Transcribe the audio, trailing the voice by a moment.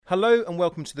Hello and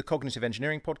welcome to the Cognitive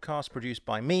Engineering Podcast produced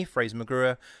by me, Fraser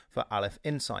McGruer, for Aleph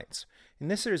Insights. In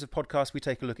this series of podcasts, we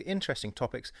take a look at interesting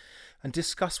topics and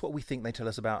discuss what we think they tell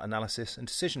us about analysis and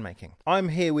decision making. I'm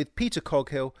here with Peter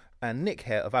Coghill and Nick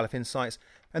Hare of Aleph Insights,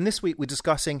 and this week we're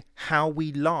discussing how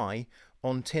we lie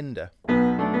on Tinder.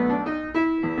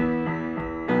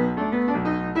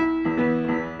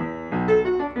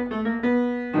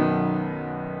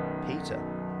 Peter,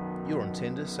 you're on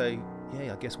Tinder, so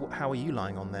yeah, I guess how are you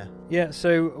lying on there? Yeah,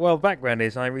 so, background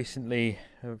is I recently,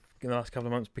 in the last couple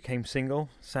of months, became single,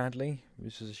 sadly,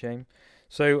 which is a shame.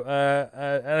 So,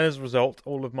 as a result,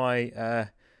 all of my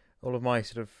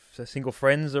sort of single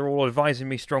friends are all advising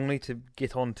me strongly to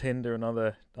get on Tinder and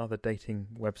other dating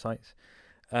websites.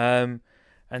 And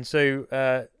so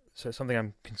it's something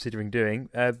I'm considering doing.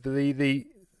 Obviously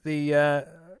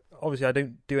I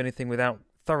don't do anything without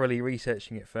thoroughly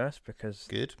researching it first because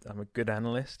I'm a good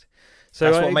analyst. So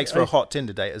that's what makes for a hot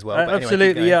Tinder date as well. But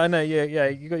absolutely, anyway, yeah, I know, yeah.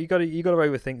 You got to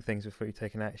overthink things before you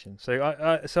take an action. So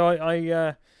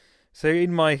so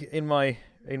in my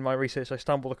research, I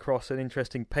stumbled across an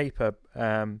interesting paper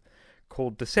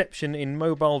called "Deception in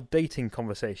Mobile Dating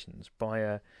Conversations"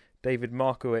 by David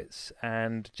Markowitz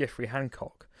and Jeffrey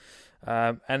Hancock,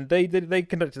 and they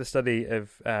conducted a study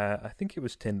of I think it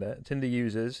was Tinder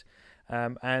users,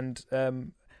 and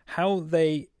how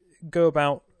they go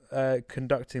about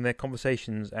conducting their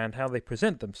conversations and how they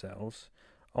present themselves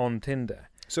on Tinder.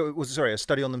 So it was a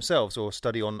study on themselves or a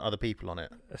study on other people on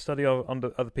it? A study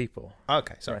on other people.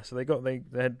 Okay, sorry. Yeah, so they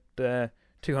had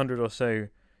 200 or so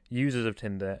users of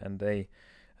Tinder, and they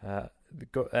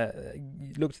looked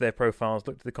at their profiles,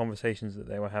 looked at the conversations that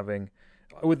they were having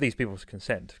with these people's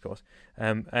consent, of course,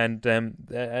 and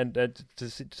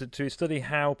to study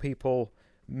how people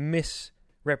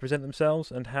misrepresent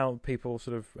themselves and how people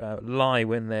sort of lie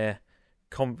when they're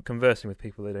conversing with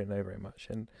people they don't know very much.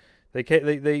 And they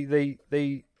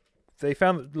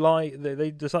found that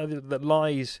they decided that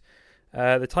lies,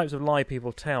 the types of lie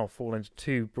people tell, fall into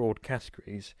two broad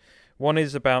categories. One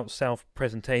is about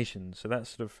self-presentation, so that's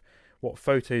sort of what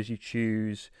photos you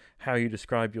choose, how you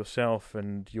describe yourself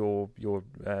and your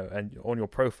and on your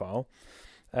profile.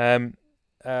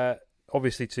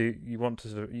 Obviously, you want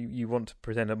to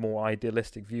present a more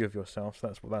idealistic view of yourself. So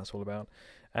that's what that's all about.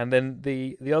 And then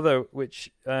the other,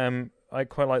 which I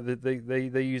quite like,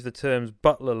 they use the terms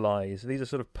butler lies. These are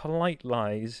sort of polite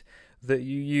lies that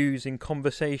you use in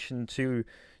conversation to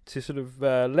sort of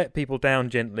let people down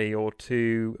gently or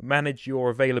to manage your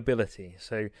availability.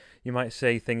 So you might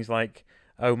say things like,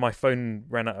 "Oh, my phone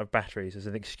ran out of batteries," as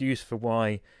an excuse for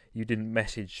why you didn't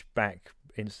message back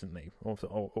instantly, or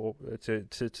to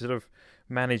sort of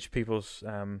manage people's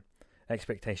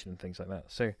expectation and things like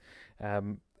that. So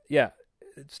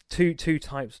it's two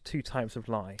types of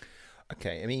lie.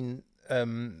 Okay, I mean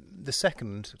the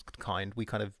second kind, we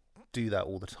kind of do that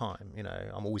all the time. You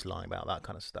know, I'm always lying about that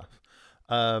kind of stuff.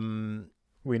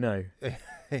 We know.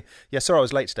 Yeah, sorry I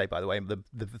was late today, by the way.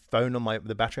 The phone on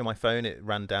the battery on my phone, it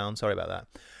ran down. Sorry about that.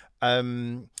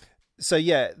 So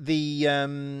yeah,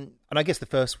 and I guess the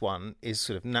first one is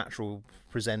sort of natural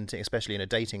presenting, especially in a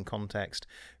dating context.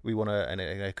 We want to, in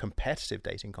a competitive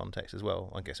dating context as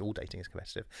well. I guess all dating is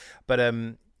competitive, but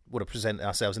want to present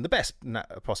ourselves in the best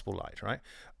possible light, right?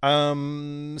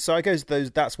 So I guess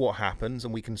that's what happens,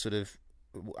 and we can sort of,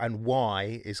 and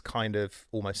why is kind of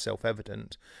almost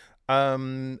self-evident.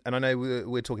 And I know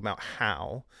we're talking about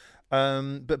how.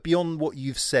 But beyond what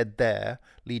you've said there,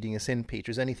 leading us in, Peter,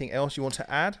 is anything else you want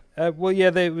to add? Well, yeah,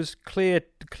 there was clear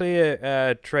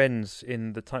trends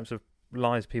in the types of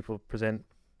lies people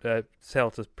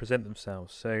sell to present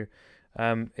themselves. So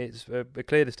it's a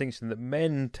clear distinction that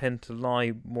men tend to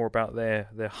lie more about their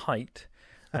height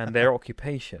and their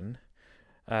occupation,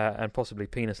 and possibly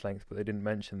penis length, but they didn't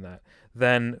mention that,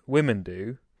 than women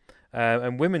do.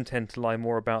 And women tend to lie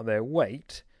more about their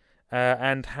weight.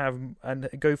 And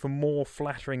go for more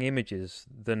flattering images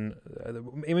than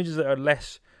images that are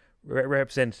less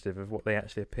representative of what they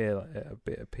actually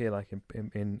appear like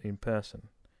in person.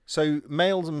 So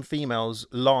males and females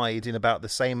lied in about the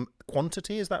same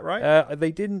quantity. Is that right?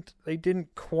 They didn't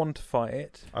quantify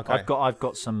it. Okay. I've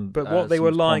got some. But what they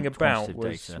were lying about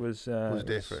was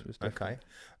different. Okay.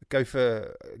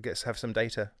 Have some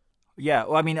data. Yeah,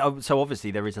 well, I mean, so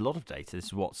obviously there is a lot of data. This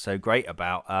is what's so great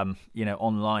about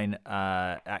online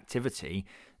activity,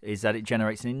 is that it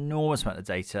generates an enormous amount of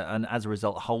data, and as a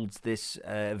result holds this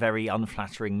very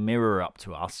unflattering mirror up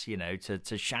to us,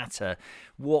 to shatter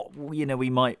what we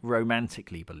might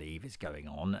romantically believe is going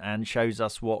on, and shows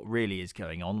us what really is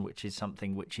going on, which is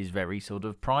something which is very sort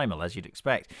of primal, as you'd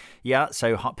expect. Yeah,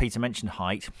 so Peter mentioned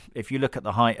height. If you look at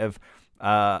the height of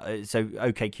So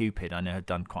OkCupid, I know, have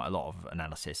done quite a lot of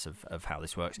analysis of how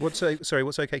this works. What's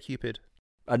OkCupid?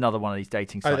 Another one of these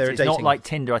dating sites. They're It's dating. not like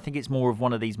Tinder. I think it's more of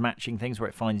one of these matching things where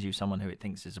it finds you someone who it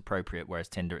thinks is appropriate, whereas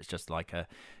Tinder, it's just like a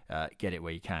get it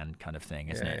where you can kind of thing,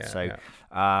 isn't it? So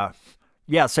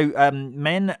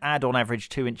men add on average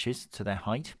 2 inches to their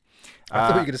height. I thought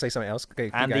you were going to say something else.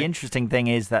 Okay, and the interesting thing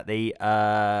is that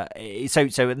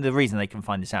so the reason they can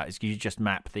find this out is you just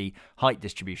map the height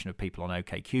distribution of people on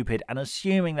OkCupid, and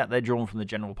assuming that they're drawn from the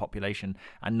general population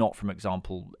and not from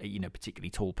example,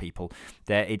 particularly tall people,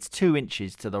 it's 2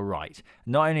 inches to the right.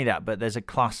 Not only that, but there's a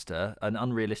cluster, an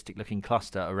unrealistic looking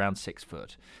cluster around 6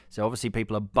 foot. So obviously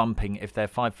people are bumping, if they're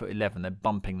 5'11", they're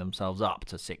bumping themselves up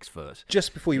to 6 foot.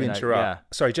 Just before you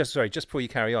interrupt, just before you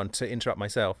carry on, to interrupt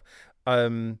myself,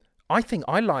 I think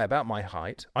I lie about my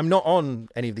height. I'm not on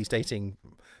any of these dating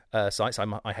sites,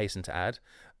 I hasten to add.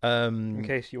 In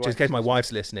case my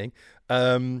wife's listening.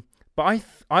 But I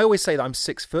always say that I'm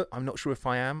 6 foot. I'm not sure if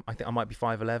I am. I think I might be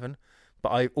 5'11".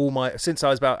 But since I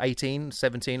was about 18,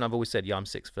 17, I've always said, I'm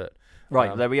 6 foot.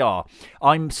 Right, there we are.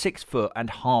 I'm 6 foot and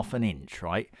half an inch,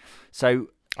 right? So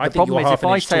I the think problem is if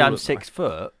I say I'm 6 6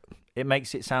 foot, it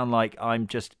makes it sound like I'm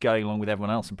just going along with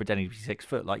everyone else and pretending to be 6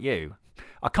 foot like you.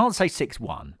 I can't say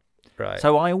 6'1". Right.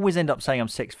 So I always end up saying I'm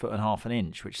 6 foot and half an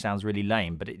inch, which sounds really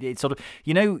lame. But it's sort of,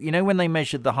 you know when they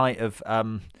measured the height of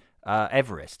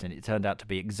Everest, and it turned out to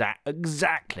be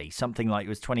exactly something like it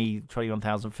was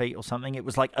 21,000 feet or something. It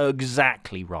was like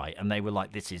exactly right, and they were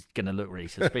like, "This is going to look really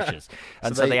suspicious,"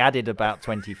 and so they added about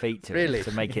 20 feet to it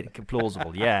to make it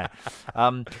plausible. Yeah,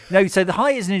 no. So the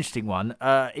height is an interesting one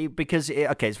because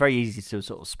it's very easy to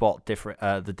sort of spot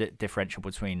the differential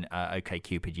between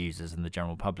OkCupid users and the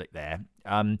general public there.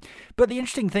 But the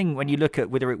interesting thing when you look at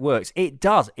whether it works, it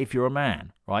does if you're a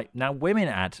man, right? Now, women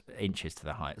add inches to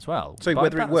the height as well. So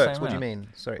whether it works, what do you mean?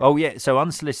 Sorry. Oh, yeah. So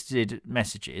unsolicited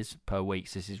messages per week.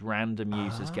 So this is random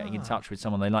users getting in touch with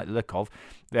someone they like the look of.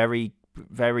 Very,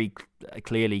 very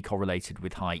clearly correlated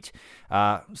with height.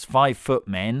 5 foot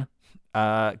men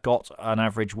got on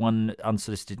average 1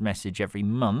 unsolicited message every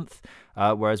month,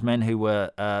 whereas men who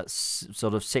were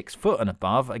sort of 6 foot and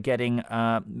above are getting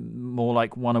more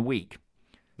like 1 a week.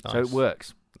 Nice. So it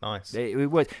works. Nice. It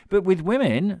works. But with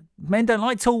women, men don't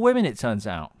like tall women, it turns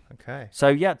out. Okay. So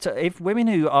yeah, if women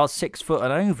who are 6 foot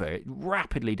and over, it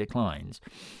rapidly declines.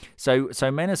 So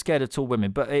men are scared of tall women,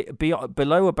 but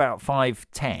below about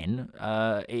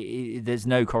 5'10", there's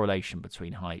no correlation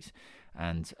between height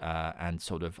and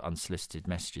sort of unsolicited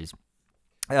messages.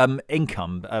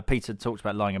 Income. Peter talked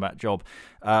about lying about job.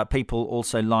 People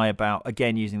also lie about,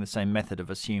 again, using the same method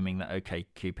of assuming that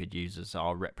OkCupid users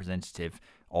are representative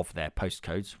of their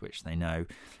postcodes, which they know.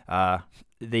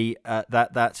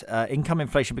 Income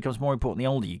inflation becomes more important the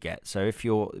older you get. So if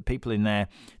people in their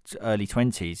early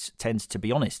 20s tend to be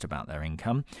honest about their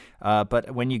income,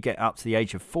 but when you get up to the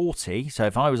age of 40, so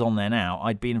if I was on there now,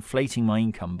 I'd be inflating my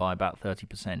income by about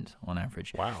 30% on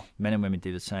average. Wow. Men and women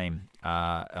do the same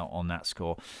on that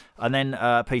score. And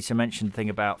then Peter mentioned the thing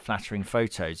about flattering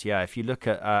photos. Yeah, if you look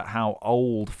at how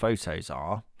old photos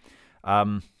are,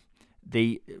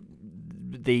 they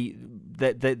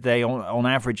on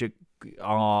average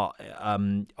are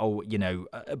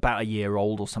about a year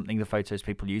old or something, the photos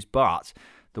people use, but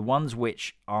the ones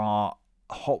which are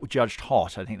judged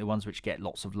hot, I think the ones which get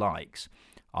lots of likes,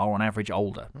 are on average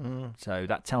older. So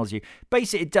that tells you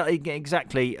basically it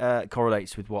exactly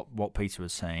correlates with what Peter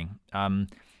was saying.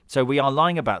 So we are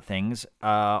lying about things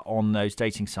on those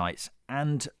dating sites,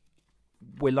 and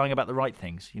we're lying about the right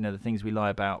things. The things we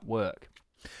lie about work.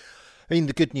 I mean,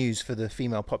 the good news for the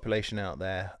female population out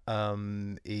there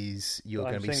is you're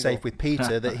going to be safe with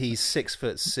Peter that he's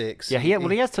 6'6". Yeah, he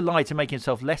has to lie to make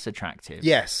himself less attractive.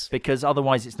 Yes, because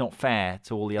otherwise it's not fair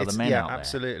to all the other men out there. Yeah,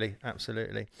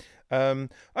 absolutely.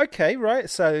 Okay, right.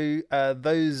 So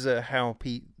those are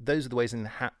the ways in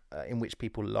which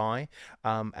people lie,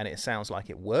 and it sounds like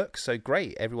it works. So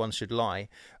great, everyone should lie.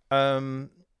 I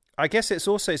guess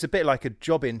it's a bit like a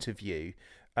job interview.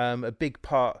 A big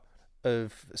part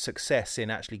of success in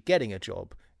actually getting a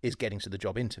job is getting to the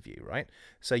job interview, right?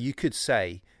 So you could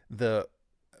say that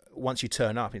once you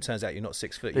turn up, it turns out you're not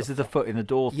 6 foot. This is the foot in the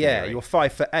door theory. Yeah, you're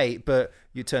 5'8", but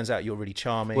it turns out you're really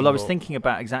charming. Well, I was thinking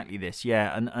about exactly this,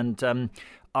 yeah, and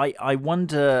I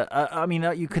wonder.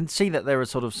 You can see that there are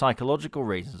sort of psychological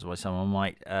reasons why someone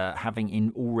might,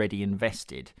 having already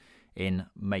invested in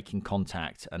making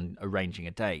contact and arranging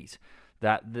a date,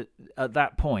 that at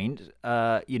that point,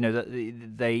 that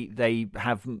they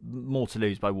have more to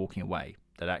lose by walking away.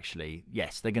 That actually,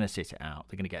 yes, they're going to sit it out.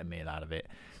 They're going to get a meal out of it.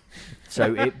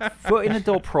 So foot in the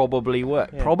door probably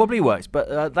works. But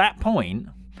at that point,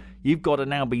 You've got to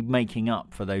now be making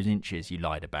up for those inches you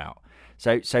lied about.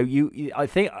 So I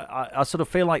think I sort of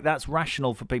feel like that's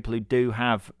rational for people who do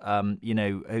have,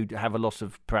 who have a lot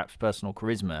of perhaps personal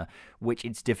charisma, which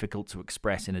it's difficult to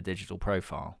express in a digital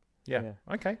profile. Yeah.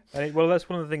 Okay. Well, that's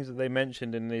one of the things that they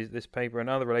mentioned in this paper and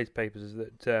other related papers is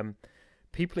that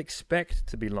people expect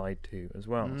to be lied to as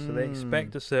well. So they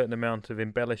expect a certain amount of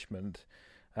embellishment,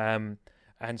 and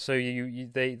so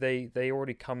they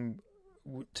already come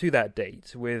to that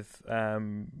date with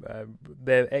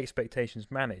their expectations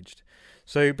managed.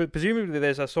 So, but presumably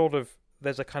there's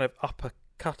a kind of upper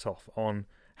cutoff on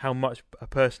how much a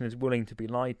person is willing to be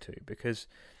lied to, because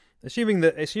assuming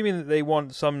that they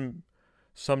want some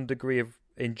degree of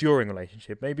enduring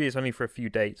relationship, maybe it's only for a few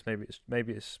dates,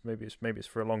 maybe it's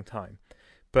for a long time,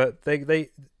 but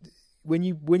when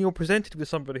you're presented with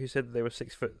somebody who said that they were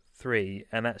 6'3"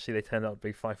 and actually they turned out to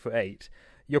be 5'8",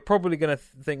 you're probably going to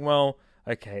think, well,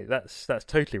 okay, that's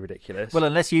totally ridiculous. Well,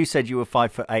 unless you said you were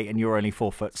 5'8" and you're only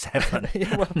 4'7",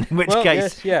 in which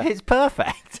yes, case it's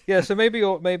perfect. Yeah, so maybe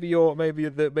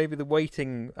the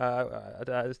weighting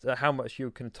how much you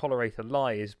can tolerate a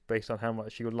lie is based on how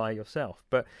much you lie yourself.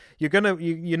 But you're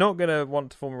not gonna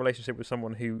want to form a relationship with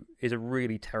someone who is a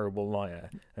really terrible liar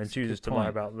and chooses to lie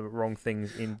about the wrong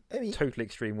things in totally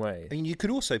extreme ways. I mean, you could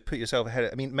also put yourself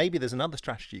ahead. I mean, maybe there's another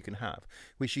strategy you can have,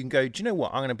 which you can go, do you know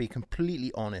what? I'm going to be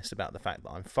completely honest about the fact that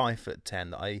I'm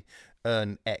 5'10", that I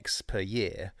earn X per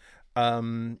year,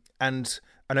 and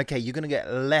okay, you're going to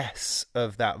get less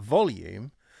of that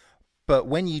volume, but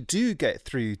when you do get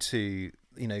through to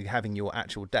having your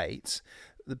actual dates,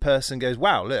 the person goes,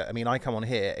 wow, look, I mean, I come on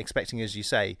here expecting, as you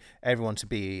say, everyone to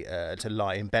be to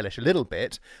lie, embellish a little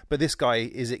bit, but this guy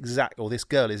is this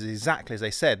girl is exactly as they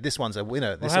said. This one's a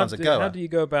winner. This one's a goer. How do you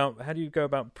go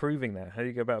about proving that? How do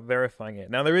you go about verifying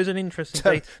it? Now, there is an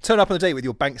interesting turn up on the date with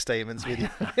your bank statements with you.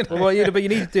 But you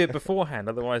need to do it beforehand.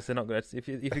 Otherwise, they're not going to. If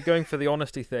you're going for the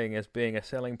honesty thing as being a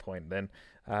selling point, then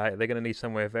they're going to need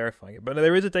some way of verifying it. But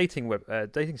there is a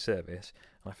dating service.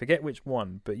 I forget which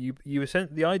one, but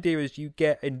the idea is you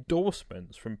get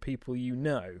endorsements from people you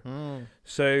know.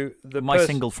 So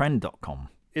mysinglefriend.com.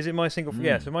 Is it My Single Friend?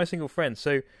 Yeah, so My Single Friend.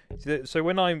 So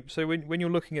when you're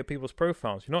looking at people's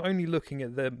profiles, you're not only looking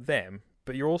at them,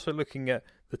 but you're also looking at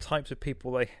the types of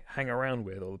people they hang around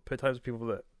with, or the types of people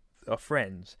that are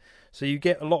friends. So you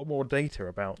get a lot more data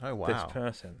about this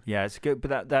person. Yeah, it's good,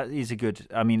 but that is a good.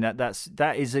 I mean,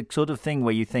 that is a sort of thing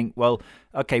where you think, well,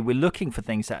 okay, we're looking for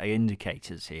things that are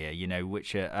indicators here,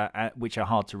 which are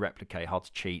hard to replicate, hard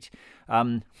to cheat.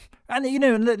 And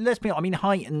let's be honest. I mean,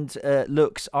 height and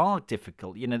looks are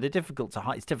difficult. They're difficult to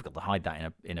hide. It's difficult to hide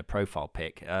that in a profile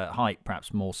pic. Height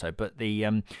perhaps more so, but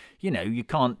you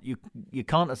can't,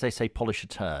 as they say, polish a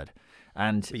turd.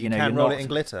 And but you can roll it in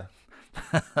glitter.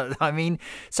 I mean,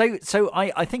 so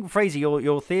I think, Fraser,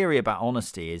 your theory about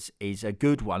honesty is a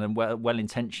good one and well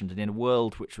intentioned, and in a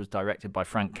world which was directed by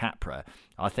Frank Capra,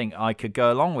 I think I could go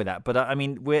along with that. But I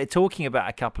mean, we're talking about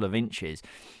a couple of inches,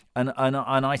 and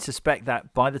I suspect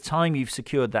that by the time you've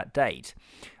secured that date,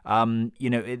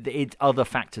 other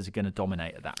factors are going to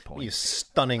dominate at that point. You're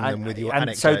stunning them with your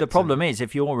anecdotes. So the problem is,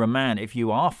 if you're a man, if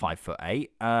you are 5'8",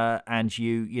 and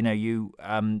you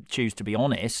choose to be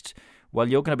honest, well,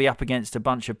 you're going to be up against a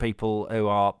bunch of people who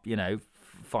are,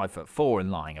 5'4" and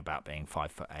lying about being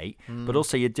 5'8", but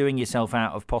also you're doing yourself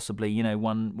out of possibly,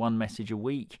 one message a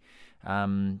week,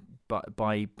 but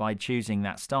by choosing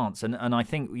that stance. And I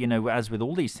think, as with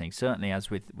all these things, certainly as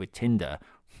with Tinder,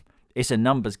 it's a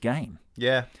numbers game.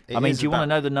 Yeah. I mean, do you want to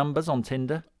know the numbers on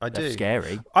Tinder? I do. They're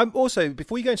scary. I'm also,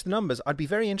 before you go into the numbers, I'd be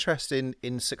very interested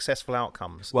in successful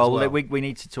outcomes. Well, as well. We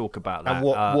need to talk about that. And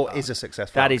what is a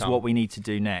successful outcome? That is what we need to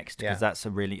do next, because that's a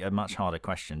much harder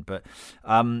question. But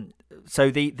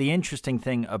so the interesting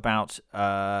thing about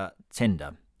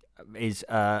Tinder is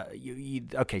you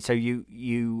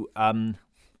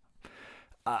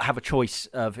have a choice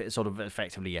of sort of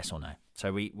effectively yes or no.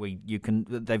 So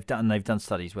they've done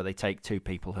studies where they take two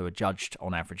people who are judged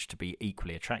on average to be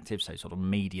equally attractive, so sort of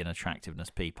median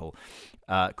attractiveness people,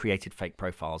 created fake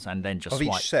profiles and then just of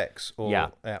each sex.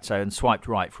 And swiped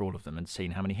right for all of them and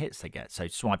seen how many hits they get. So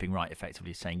swiping right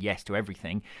effectively is saying yes to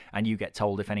everything, and you get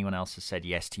told if anyone else has said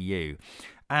yes to you.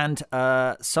 And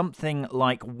something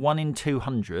like 1 in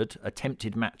 200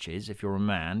 attempted matches, if you're a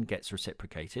man, gets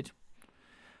reciprocated,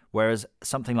 whereas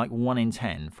something like 1 in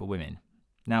 10 for women.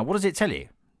 Now, what does it tell you?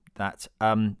 That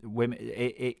women,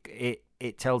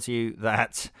 it tells you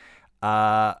that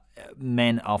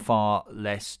men are far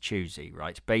less choosy,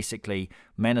 right? Basically,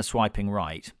 men are swiping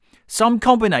right. Some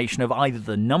combination of either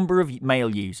the number of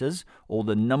male users or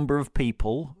the number of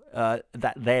people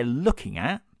that they're looking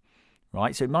at,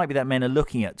 right? So it might be that men are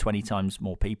looking at 20 times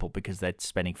more people because they're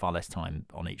spending far less time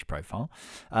on each profile.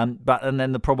 And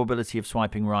then the probability of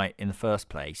swiping right in the first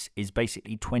place is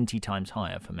basically 20 times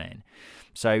higher for men.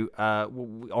 So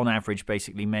on average,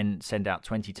 basically, men send out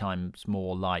 20 times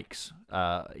more likes,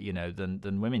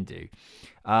 than women do.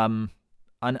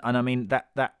 And I mean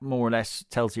that more or less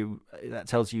tells you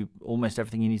almost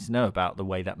everything you need to know about the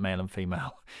way that male and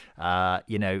female,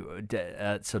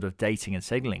 sort of dating and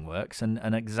signaling works,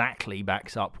 and exactly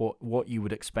backs up what you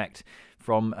would expect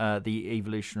from the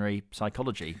evolutionary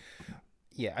psychology.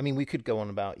 Yeah, I mean, we could go on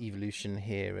about evolution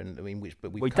here,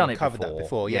 but we've done it covered before. that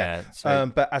before. Yeah.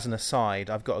 But as an aside,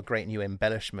 I've got a great new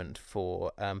embellishment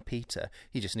for Peter.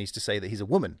 He just needs to say that he's a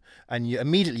woman, and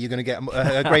immediately you're going to get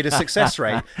a greater success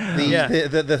rate.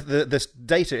 The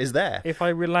data is there. If I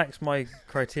relax my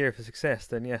criteria for success,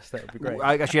 then yes, that would be great.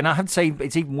 Actually, and I have to say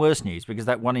it's even worse news, because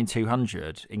that 1 in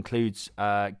 200 includes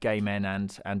gay men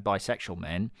and bisexual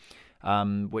men,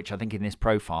 which I think in this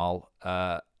profile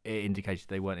it indicated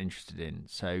they weren't interested in.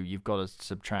 So you've got to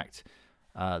subtract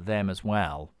them as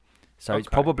well. So It's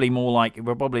probably more like,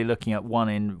 we're probably looking at 1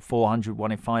 in 400,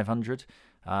 1 in 500.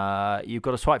 You've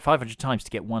got to swipe 500 times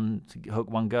to hook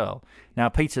one girl. Now,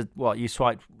 Peter, you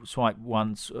swipe right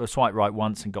once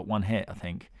and got one hit, I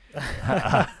think.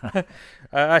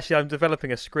 Actually, I'm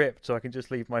developing a script so I can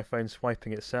just leave my phone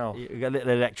swiping itself. You got a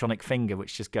little electronic finger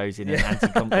which just goes in an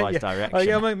anti-clockwise direction. Oh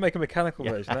yeah, I might make a mechanical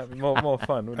version. That'd be more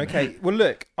fun. Okay, well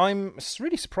look, I'm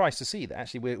really surprised to see that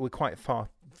actually we're quite far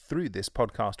through this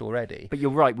podcast already. But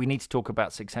you're right, we need to talk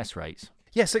about success rates.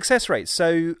 Yeah, success rates.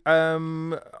 So, I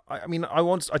don't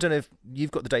know if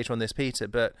you've got the data on this, Peter,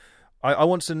 but I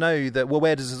want to know that, well,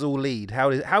 where does this all lead?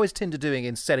 How is Tinder doing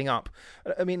in setting up?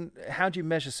 I mean, how do you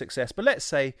measure success? But let's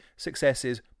say success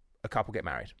is a couple get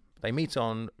married. They meet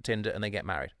on Tinder and they get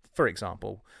married, for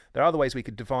example. There are other ways we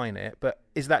could define it, but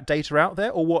is that data out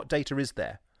there, or what data is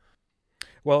there?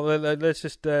 Well, let's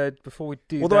just before we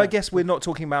do. Although I guess we're not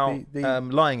talking about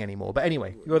lying anymore. But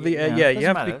anyway, well, you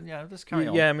have to. Let's carry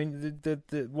on. Yeah, I mean,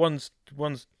 the one's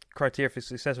criteria for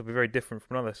success will be very different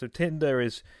from another. So Tinder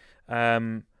is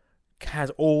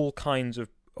has all kinds of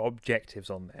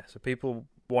objectives on there. So people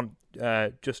want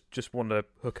just want to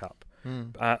hook up.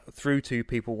 Through to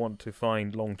people want to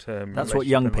find long-term. That's what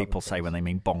young people say when they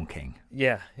mean bonking.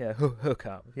 Yeah, hook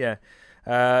up. Yeah.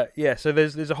 So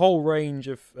there's a whole range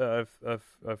of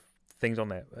things on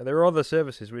there. There are other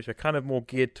services which are kind of more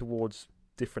geared towards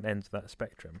different ends of that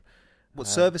spectrum. What,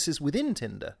 services within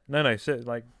Tinder? No, so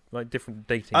like different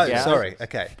dating. Oh, sorry.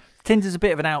 Okay. Tinder's a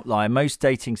bit of an outlier. Most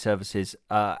dating services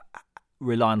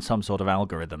rely on some sort of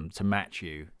algorithm to match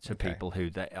you to people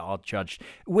who they are judged,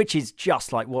 which is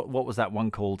just like what was that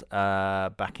one called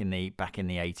back in the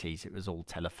 80s? It was all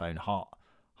telephone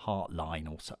Heartline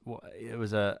or so. It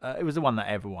was the one that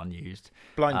everyone used.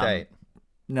 Blind Date.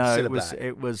 No,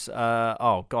 it was.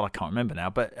 Oh God, I can't remember now.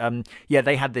 But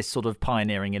they had this sort of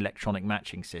pioneering electronic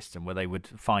matching system where they would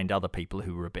find other people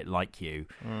who were a bit like you,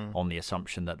 on the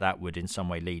assumption that would in some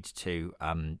way lead to,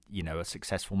 a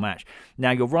successful match.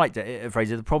 Now you're right,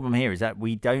 Fraser. The problem here is that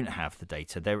we don't have the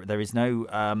data. There is no.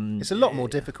 It's a lot more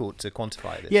difficult to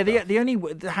quantify this. Yeah, the only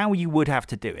how you would have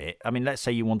to do it. I mean, let's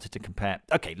say you wanted to compare.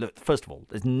 Okay, look. First of all,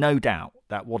 there's no doubt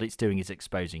that what it's doing is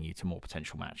exposing you to more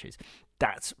potential matches.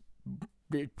 That's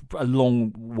a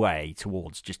long way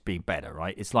towards just being better,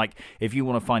 right? It's like if you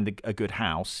want to find a good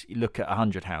house, you look at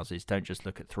 100 houses, don't just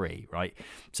look at 3, right?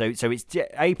 So it's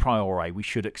a priori we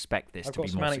should expect this to be more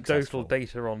successful. I've got some anecdotal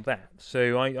data on that.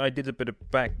 So I did a bit of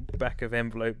back of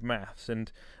envelope maths,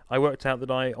 and I worked out that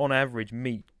I on average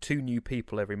meet 2 new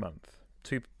people every month.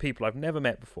 2 people I've never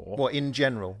met before. What, in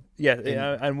general? Yeah,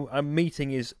 and a meeting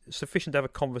is sufficient to have a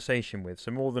conversation with. So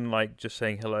more than like just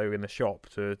saying hello in the shop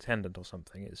to an attendant or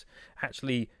something, it's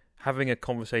actually having a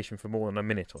conversation for more than a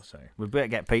minute or so. We better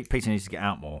get Peter needs to get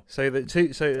out more. So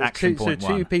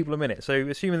two people a minute. So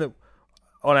assuming that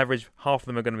on average half of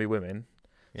them are going to be women,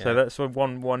 so that's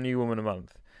one new woman a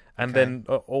month. And then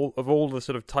all the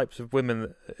sort of types of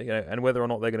women, and whether or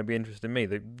not they're going to be interested in me,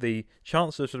 the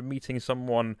chance of sort of meeting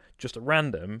someone just at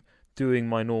random doing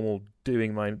my normal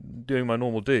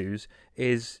do's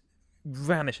is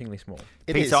vanishingly small.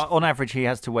 Peter, on average, he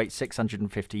has to wait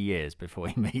 650 years before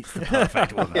he meets the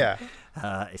perfect woman.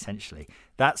 Essentially,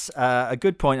 that's a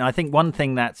good point. I think one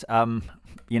thing that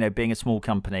being a small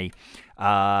company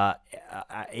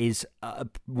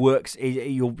works.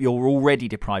 You're already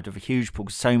deprived of a huge pool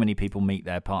because so many people meet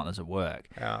their partners at work.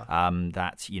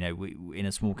 That in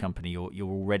a small company you're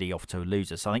already off to a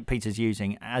loser. So I think Peter's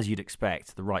using, as you'd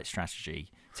expect, the right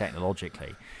strategy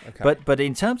technologically. But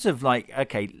in terms of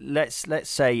let's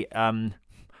say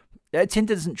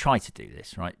Tinder doesn't try to do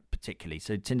this, right? Particularly,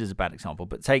 so Tinder's a bad example.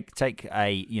 But take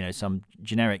a some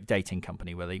generic dating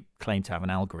company where they claim to have an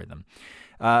algorithm.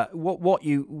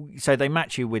 So they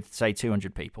match you with, say,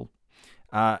 200 people.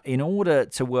 In order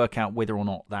to work out whether or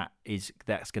not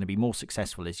that's going to be more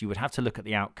successful, is you would have to look at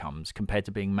the outcomes compared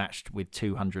to being matched with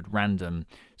 200 random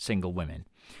single women.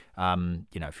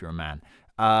 If you're a man.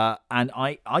 And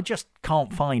I just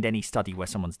can't find any study where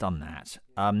someone's done that.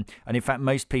 And in fact,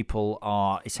 most people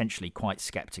are essentially quite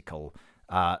skeptical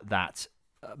that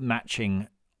matching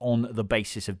on the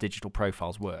basis of digital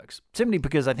profiles works. Simply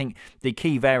because I think the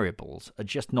key variables are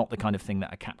just not the kind of thing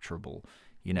that are capturable.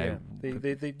 You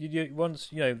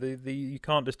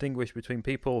can't distinguish between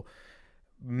people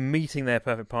meeting their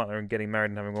perfect partner and getting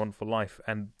married and having a wonderful life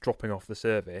and dropping off the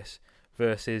service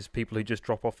versus people who just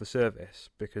drop off the service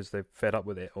because they're fed up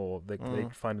with it or they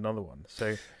find another one.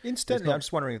 So incidentally, I'm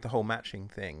just wondering if the whole matching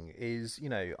thing is,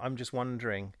 I'm just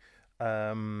wondering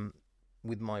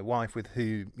with my wife, with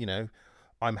who,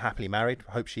 I'm happily married,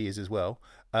 I hope she is as well.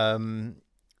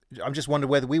 I'm just wondering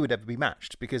whether we would ever be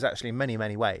matched, because actually in many,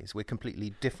 many ways we're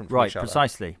completely different from each other. Right,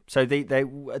 precisely. So they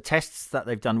tests that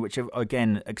they've done, which are,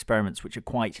 again, experiments which are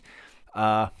quite...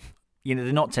 they're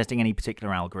not testing any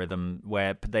particular algorithm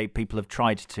where people have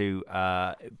tried to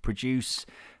produce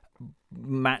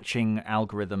matching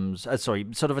algorithms,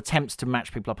 sort of attempts to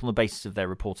match people up on the basis of their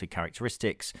reported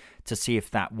characteristics to see if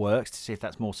that works, to see if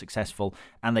that's more successful.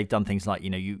 And they've done things like,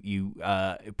 you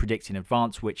predict in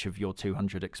advance which of your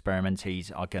 200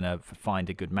 experimentees are going to find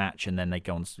a good match, and then they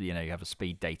go on, you have a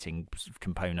speed dating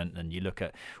component, and you look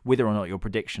at whether or not your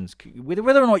predictions,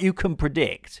 whether or not you can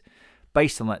predict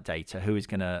based on that data who is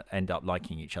going to end up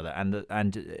liking each other. And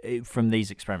from these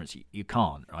experiments, you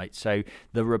can't, right? So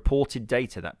the reported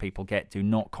data that people get do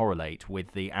not correlate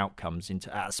with the outcomes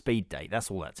at a speed date.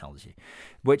 That's all that tells you,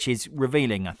 which is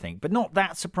revealing, I think, but not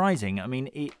that surprising. I mean,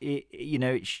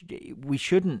 we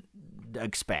shouldn't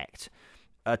expect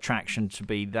attraction to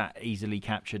be that easily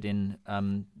captured in,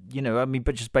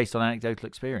 but just based on anecdotal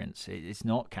experience, it's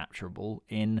not capturable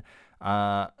in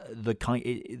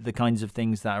the kinds of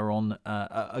things that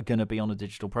are going to be on a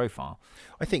digital profile.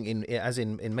 I think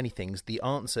in many things, the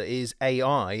answer is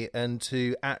AI, and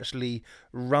to actually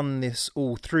run this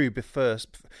all through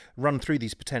run through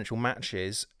these potential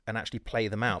matches and actually play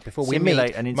them out before we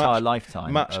simulate an entire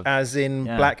lifetime. As in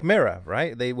Black Mirror,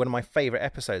 right? One of my favourite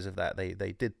episodes of that. They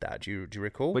did that. Do you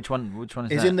recall? Which one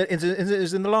is that? It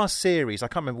was in the last series. I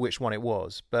can't remember which one it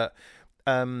was, but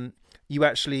you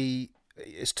actually.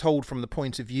 It's told from the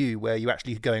point of view where you're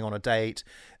actually going on a date,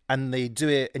 and they do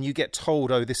it, and you get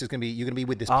told, "Oh, this is you're going to be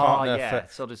with this partner for."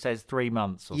 Sort of says 3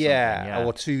 months or something. Yeah,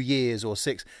 or 2 years or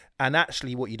 6. And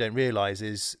actually, what you don't realise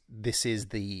is this is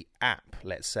the app,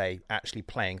 let's say, actually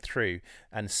playing through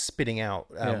and spitting out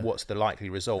what's the likely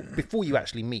result before you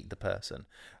actually meet the person.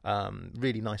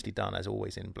 Really nicely done, as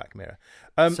always in Black Mirror.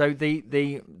 So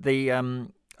the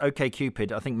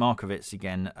OkCupid, I think Markowitz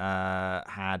again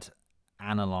had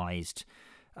analysed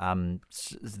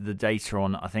the data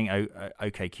on, I think,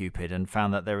 OkCupid, and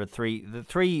found that there are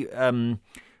three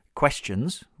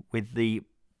questions with the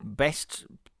best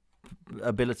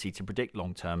ability to predict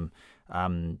long-term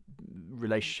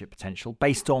relationship potential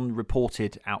based on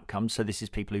reported outcomes. So this is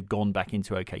people who've gone back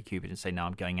into OkCupid and say, "No,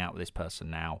 I'm going out with this person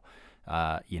now,"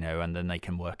 and then they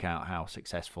can work out how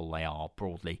successful they are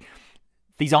broadly.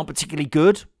 These aren't particularly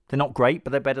good. They're not great,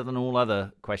 but they're better than all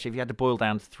other questions. If you had to boil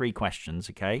down to 3 questions,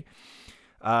 okay?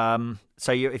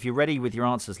 So if you're ready with your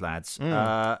answers, lads,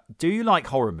 do you like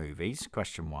horror movies?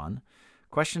 Question 1.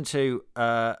 Question 2,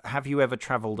 have you ever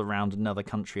travelled around another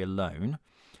country alone?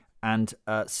 And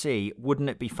C, wouldn't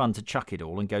it be fun to chuck it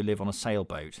all and go live on a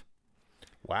sailboat?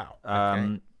 Wow.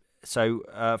 Okay.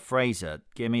 So, Fraser,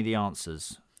 give me the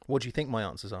answers. What do you think my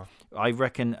answers are? I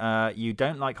reckon you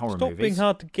don't like horror movies. Stop being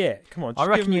hard to get. Come on. I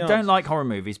reckon you don't like horror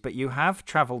movies, but you have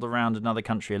travelled around another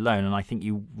country alone, and I think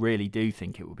you really do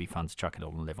think it would be fun to chuck it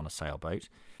all and live on a sailboat.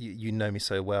 You know me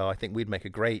so well. I think we'd make a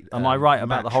great. Am I right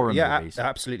about the horror movies? Yeah,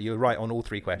 absolutely. You're right on all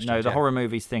 3 questions. No, the horror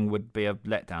movies thing would be a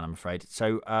letdown, I'm afraid.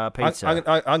 So, Peter,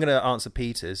 I'm going to answer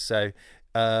Peter's. So,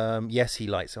 yes, he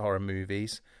likes horror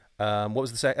movies. What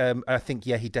was the second? I think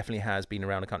he definitely has been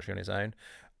around the country on his own.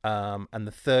 And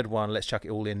the third one, let's chuck it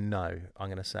all in. No, I'm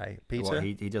going to say Peter. Well,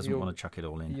 he doesn't want to chuck it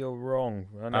all in. You're wrong.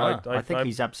 I think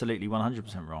he's absolutely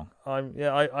 100% wrong. I'm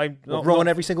wrong on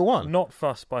every single one. Not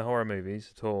fussed by horror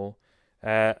movies at all.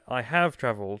 I have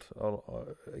travelled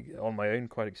on my own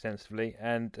quite extensively,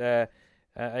 and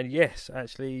yes,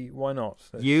 actually, why not?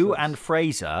 You and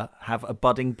Fraser have a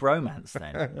budding bromance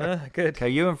then. Good. Okay,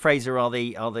 you and Fraser are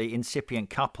the incipient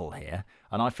couple here.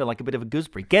 and I feel like a bit of a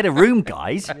gooseberry. Get a room,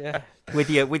 guys, Yeah. with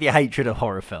your hatred of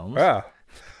horror films. Ah.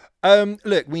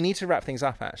 Look, we need to wrap things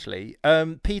up, actually.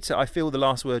 Peter, I feel the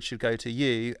last word should go to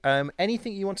you.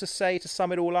 Anything you want to say to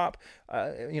sum it all up?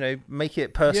 Make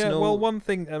it personal. Yeah, well, one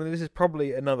thing, I mean, this is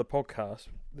probably another podcast.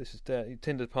 This is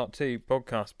Tinder Part 2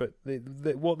 podcast, but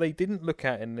what they didn't look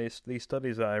at in these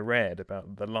studies that I read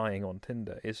about the lying on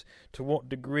Tinder is to what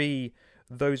degree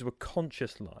those were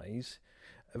conscious lies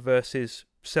versus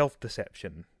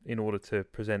self-deception in order to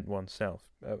present oneself.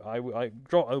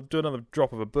 I'll do another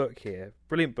drop of a book here.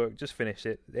 Brilliant book, just finished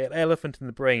it. The Elephant in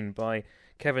the Brain by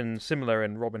Kevin Simler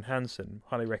and Robin Hanson.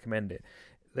 Highly recommend it.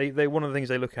 They one of the things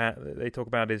they look at, they talk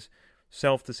about is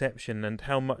self-deception and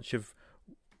how much of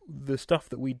the stuff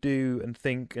that we do and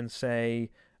think and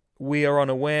say we are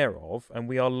unaware of, and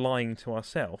we are lying to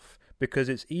ourselves because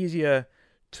it's easier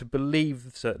to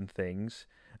believe certain things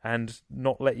and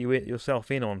not let yourself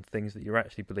in on things that you're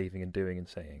actually believing and doing and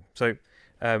saying. So,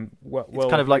 it's kind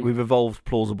of like we've evolved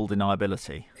plausible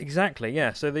deniability. Exactly,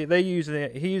 yeah. So he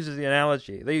uses the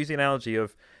analogy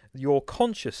of your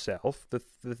conscious self, the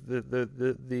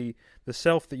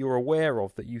self that you're aware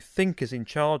of, that you think is in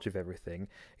charge of everything,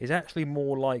 is actually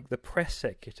more like the press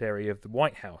secretary of the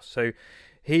White House. So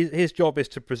his job is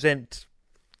to present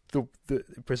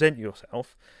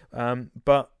yourself,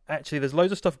 but actually there's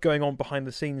loads of stuff going on behind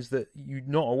the scenes that you're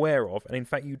not aware of, and in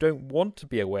fact you don't want to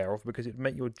be aware of because it'd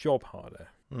make your job harder.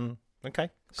 Okay.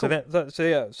 Cool. So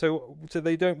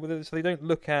they didn't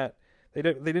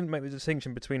make the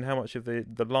distinction between how much of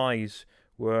the lies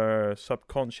were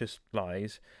subconscious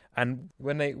lies, and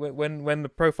when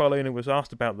the profile owner was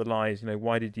asked about the lies,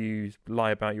 why did you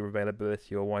lie about your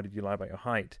availability, or why did you lie about your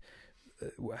height,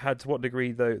 to what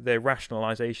degree their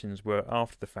rationalizations were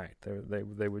after the fact.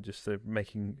 They were just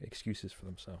making excuses for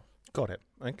themselves. Got it.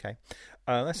 Okay,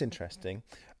 that's interesting.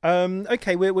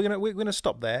 Okay, we're gonna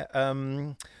stop there.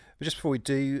 But just before we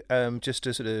do, just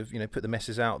to sort of put the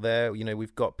messes out there,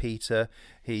 we've got Peter.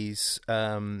 He's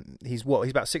what?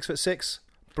 He's about 6'6",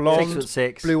 blonde,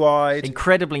 6'6", blue-eyed,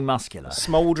 incredibly muscular,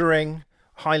 smouldering,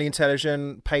 highly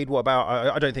intelligent. Paid what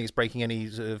about? I don't think it's breaking any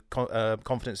sort of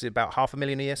confidence. About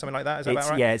 $500,000 a year, something like that. Is that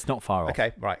about right? Yeah, it's not far off.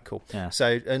 Okay, right, cool. Yeah.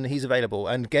 So, and he's available,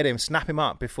 and snap him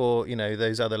up before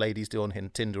those other ladies do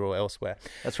on Tinder or elsewhere.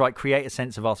 That's right. Create a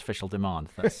sense of artificial demand.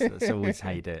 That's always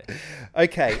how you do it.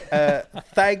 Okay,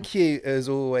 thank you as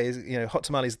always. Hot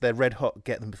tamales, they're red hot.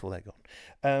 Get them before they're gone.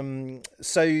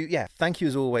 So yeah, thank you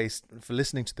as always for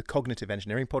listening to the Cognitive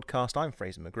Engineering Podcast. I'm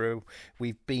Fraser McGrew.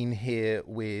 We've been here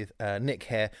with Nick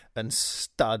Hare and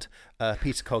stud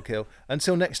Peter Coghill.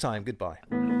 Until next time, goodbye.